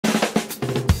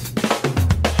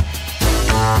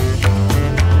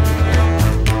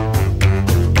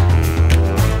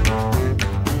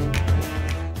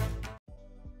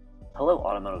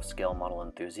Hello scale model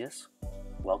enthusiasts,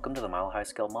 welcome to the Mile High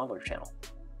Scale Modeler channel.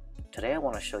 Today I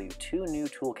want to show you two new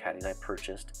tool caddies I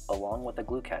purchased along with a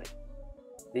glue caddy.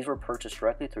 These were purchased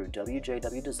directly through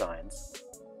WJW Designs.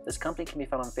 This company can be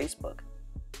found on Facebook.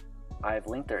 I have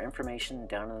linked their information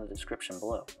down in the description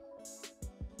below.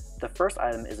 The first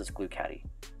item is this glue caddy.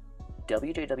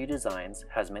 WJW Designs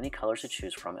has many colors to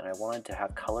choose from, and I wanted to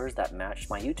have colors that matched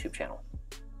my YouTube channel.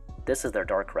 This is their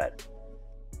dark red.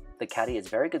 The caddy is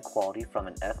very good quality from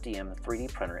an FDM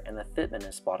 3D printer, and the fitment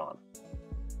is spot on.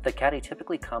 The caddy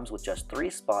typically comes with just 3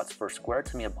 spots for square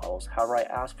Tamiya bottles, however I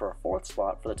asked for a 4th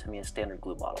spot for the Tamiya standard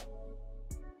glue bottle.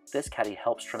 This caddy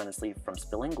helps tremendously from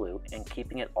spilling glue and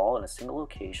keeping it all in a single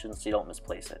location so you don't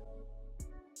misplace it.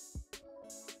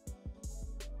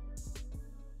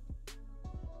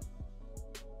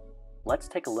 Let's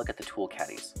take a look at the tool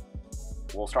caddies.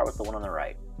 We'll start with the one on the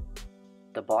right.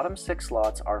 The bottom 6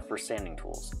 slots are for sanding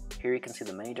tools. Here you can see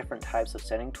the many different types of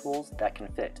sanding tools that can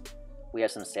fit. We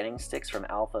have some sanding sticks from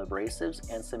Alpha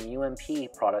Abrasives and some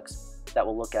UMP products that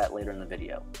we'll look at later in the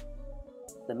video.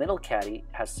 The middle caddy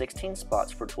has 16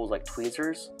 spots for tools like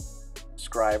tweezers,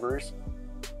 scribers,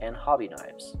 and hobby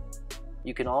knives.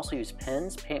 You can also use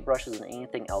pens, paintbrushes, and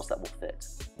anything else that will fit.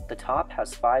 The top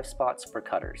has 5 spots for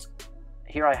cutters.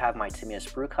 Here I have my Tamiya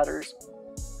Sprue Cutters,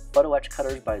 photo etch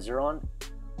cutters by Xuron,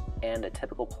 and a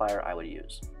typical plier I would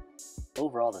use.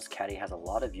 Overall, this caddy has a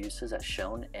lot of uses as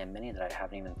shown, and many that I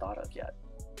haven't even thought of yet.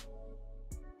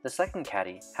 The second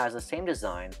caddy has the same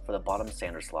design for the bottom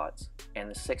sander slots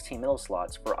and the 16 middle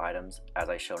slots for items as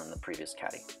I showed in the previous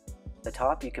caddy. The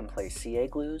top you can place CA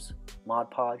glues,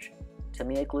 Mod Podge,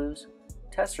 Tamiya glues,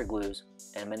 tester glues,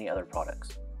 and many other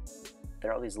products.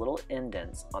 There are these little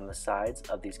indents on the sides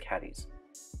of these caddies.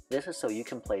 This is so you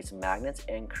can place magnets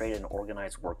and create an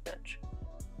organized workbench.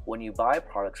 When you buy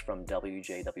products from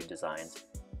WJW Designs,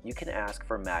 you can ask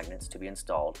for magnets to be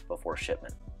installed before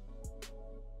shipment.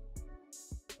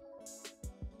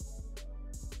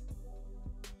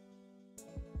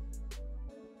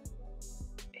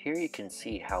 Here you can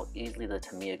see how easily the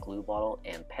Tamiya glue bottle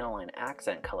and Panaline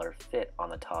accent color fit on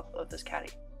the top of this caddy.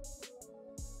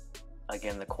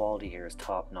 Again, the quality here is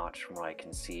top notch from what I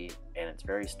can see, and it's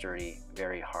very sturdy,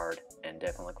 very hard, and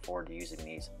definitely look forward to using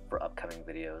these for upcoming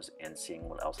videos and seeing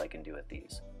what else I can do with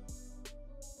these.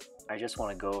 I just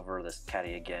want to go over this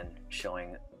caddy again,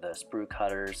 showing the sprue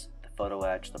cutters, the photo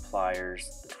etch, the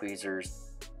pliers, the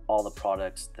tweezers, all the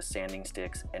products, the sanding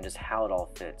sticks, and just how it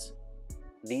all fits.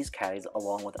 These caddies,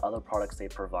 along with other products they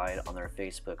provide on their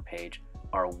Facebook page,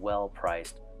 are well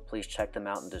priced. Please check them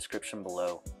out in the description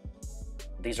below.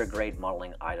 These are great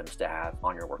modeling items to have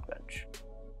on your workbench.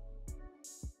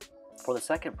 For the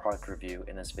second product review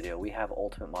in this video, we have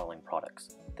Ultimate Modeling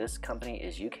Products. This company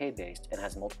is UK based and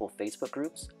has multiple Facebook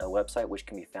groups, a website which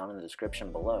can be found in the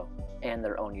description below, and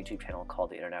their own YouTube channel called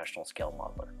the International Scale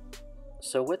Modeler.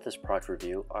 So with this product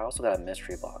review, I also got a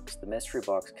mystery box. The mystery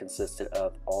box consisted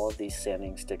of all of these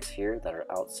sanding sticks here that are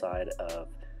outside of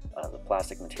the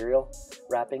plastic material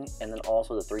wrapping, and then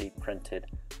also the 3D printed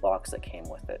box that came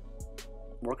with it.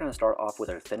 We're going to start off with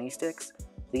our thinny sticks.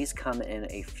 These come in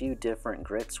a few different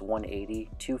grits: 180,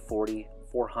 240,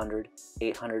 400,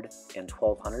 800, and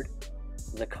 1200.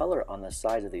 The color on the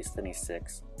sides of these thinny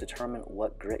sticks determine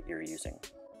what grit you're using.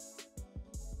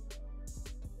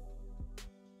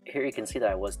 Here you can see that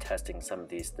I was testing some of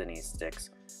these thinny sticks.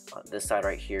 This side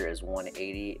right here is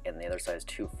 180 and the other side is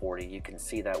 240. You can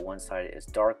see that one side is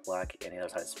dark black and the other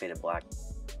side is faded black.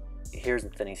 Here's the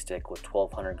thinny stick with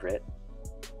 1200 grit.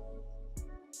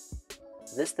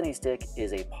 This thinny stick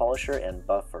is a polisher and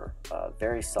buffer,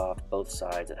 very soft both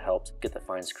sides. It helps get the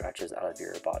fine scratches out of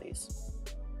your bodies.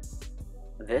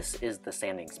 This is the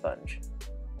sanding sponge.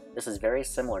 This is very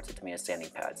similar to Tamiya's sanding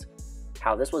pads.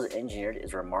 How this was engineered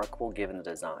is remarkable given the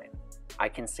design. I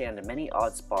can sand many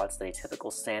odd spots that a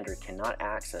typical sander cannot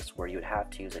access, where you would have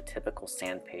to use a typical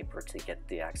sandpaper to get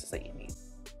the access that you need.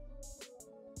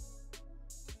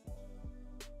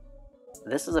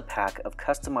 This is a pack of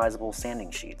customizable sanding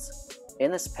sheets. In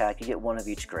this pack, you get one of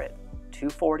each grit: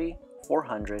 240,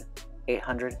 400,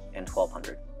 800, and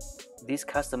 1200. These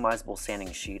customizable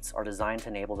sanding sheets are designed to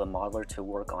enable the modeler to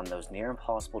work on those near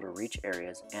impossible to reach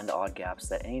areas and odd gaps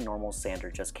that any normal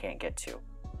sander just can't get to.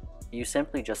 You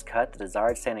simply just cut the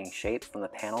desired sanding shape from the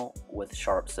panel with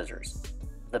sharp scissors.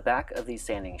 The back of these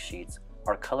sanding sheets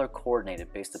are color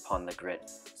coordinated based upon the grit,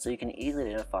 so you can easily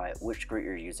identify which grit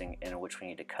you're using and which one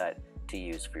you need to cut to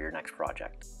use for your next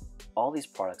project. All these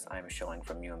products I am showing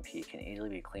from UMP can easily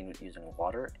be cleaned using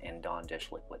water and Dawn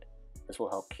dish liquid. This will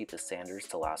help keep the sanders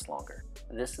to last longer.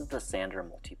 This is the sander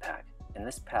multi-pack. In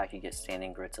this pack you get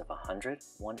sanding grits of 100,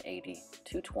 180,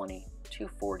 220,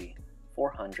 240,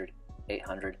 400,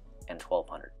 800, and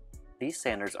 1200. These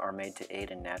sanders are made to aid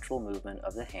in natural movement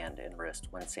of the hand and wrist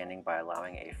when sanding by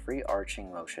allowing a free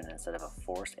arching motion instead of a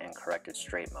forced and corrected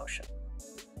straight motion.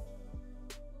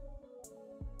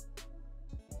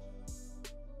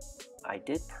 I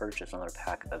did purchase another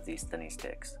pack of these thinny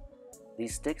sticks.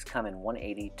 These sticks come in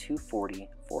 180, 240,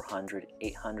 400,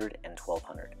 800, and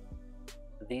 1200.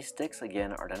 These sticks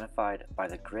again are identified by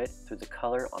the grit through the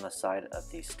color on the side of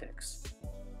these sticks.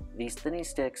 These thinny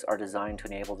sticks are designed to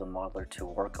enable the modeler to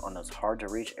work on those hard to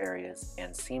reach areas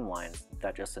and seam lines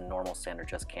that just a normal sander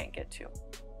just can't get to.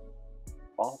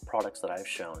 All products that I've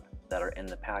shown that are in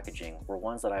the packaging were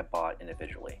ones that I bought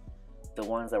individually. The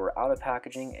ones that were out of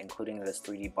packaging, including this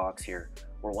 3D box here,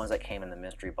 were ones that came in the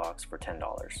mystery box for $10.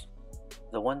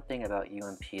 The one thing about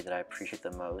UMP that I appreciate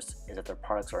the most is that their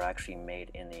products are actually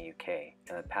made in the UK,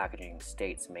 and the packaging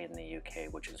states made in the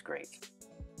UK, which is great.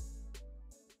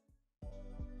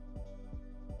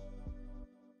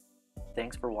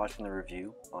 Thanks for watching the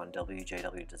review on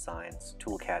WJW Designs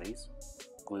tool caddies,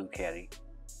 glue caddy,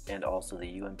 and also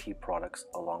the UMP products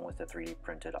along with the 3D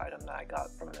printed item that I got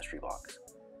from the mystery box.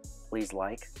 Please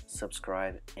like,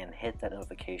 subscribe, and hit that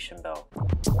notification bell.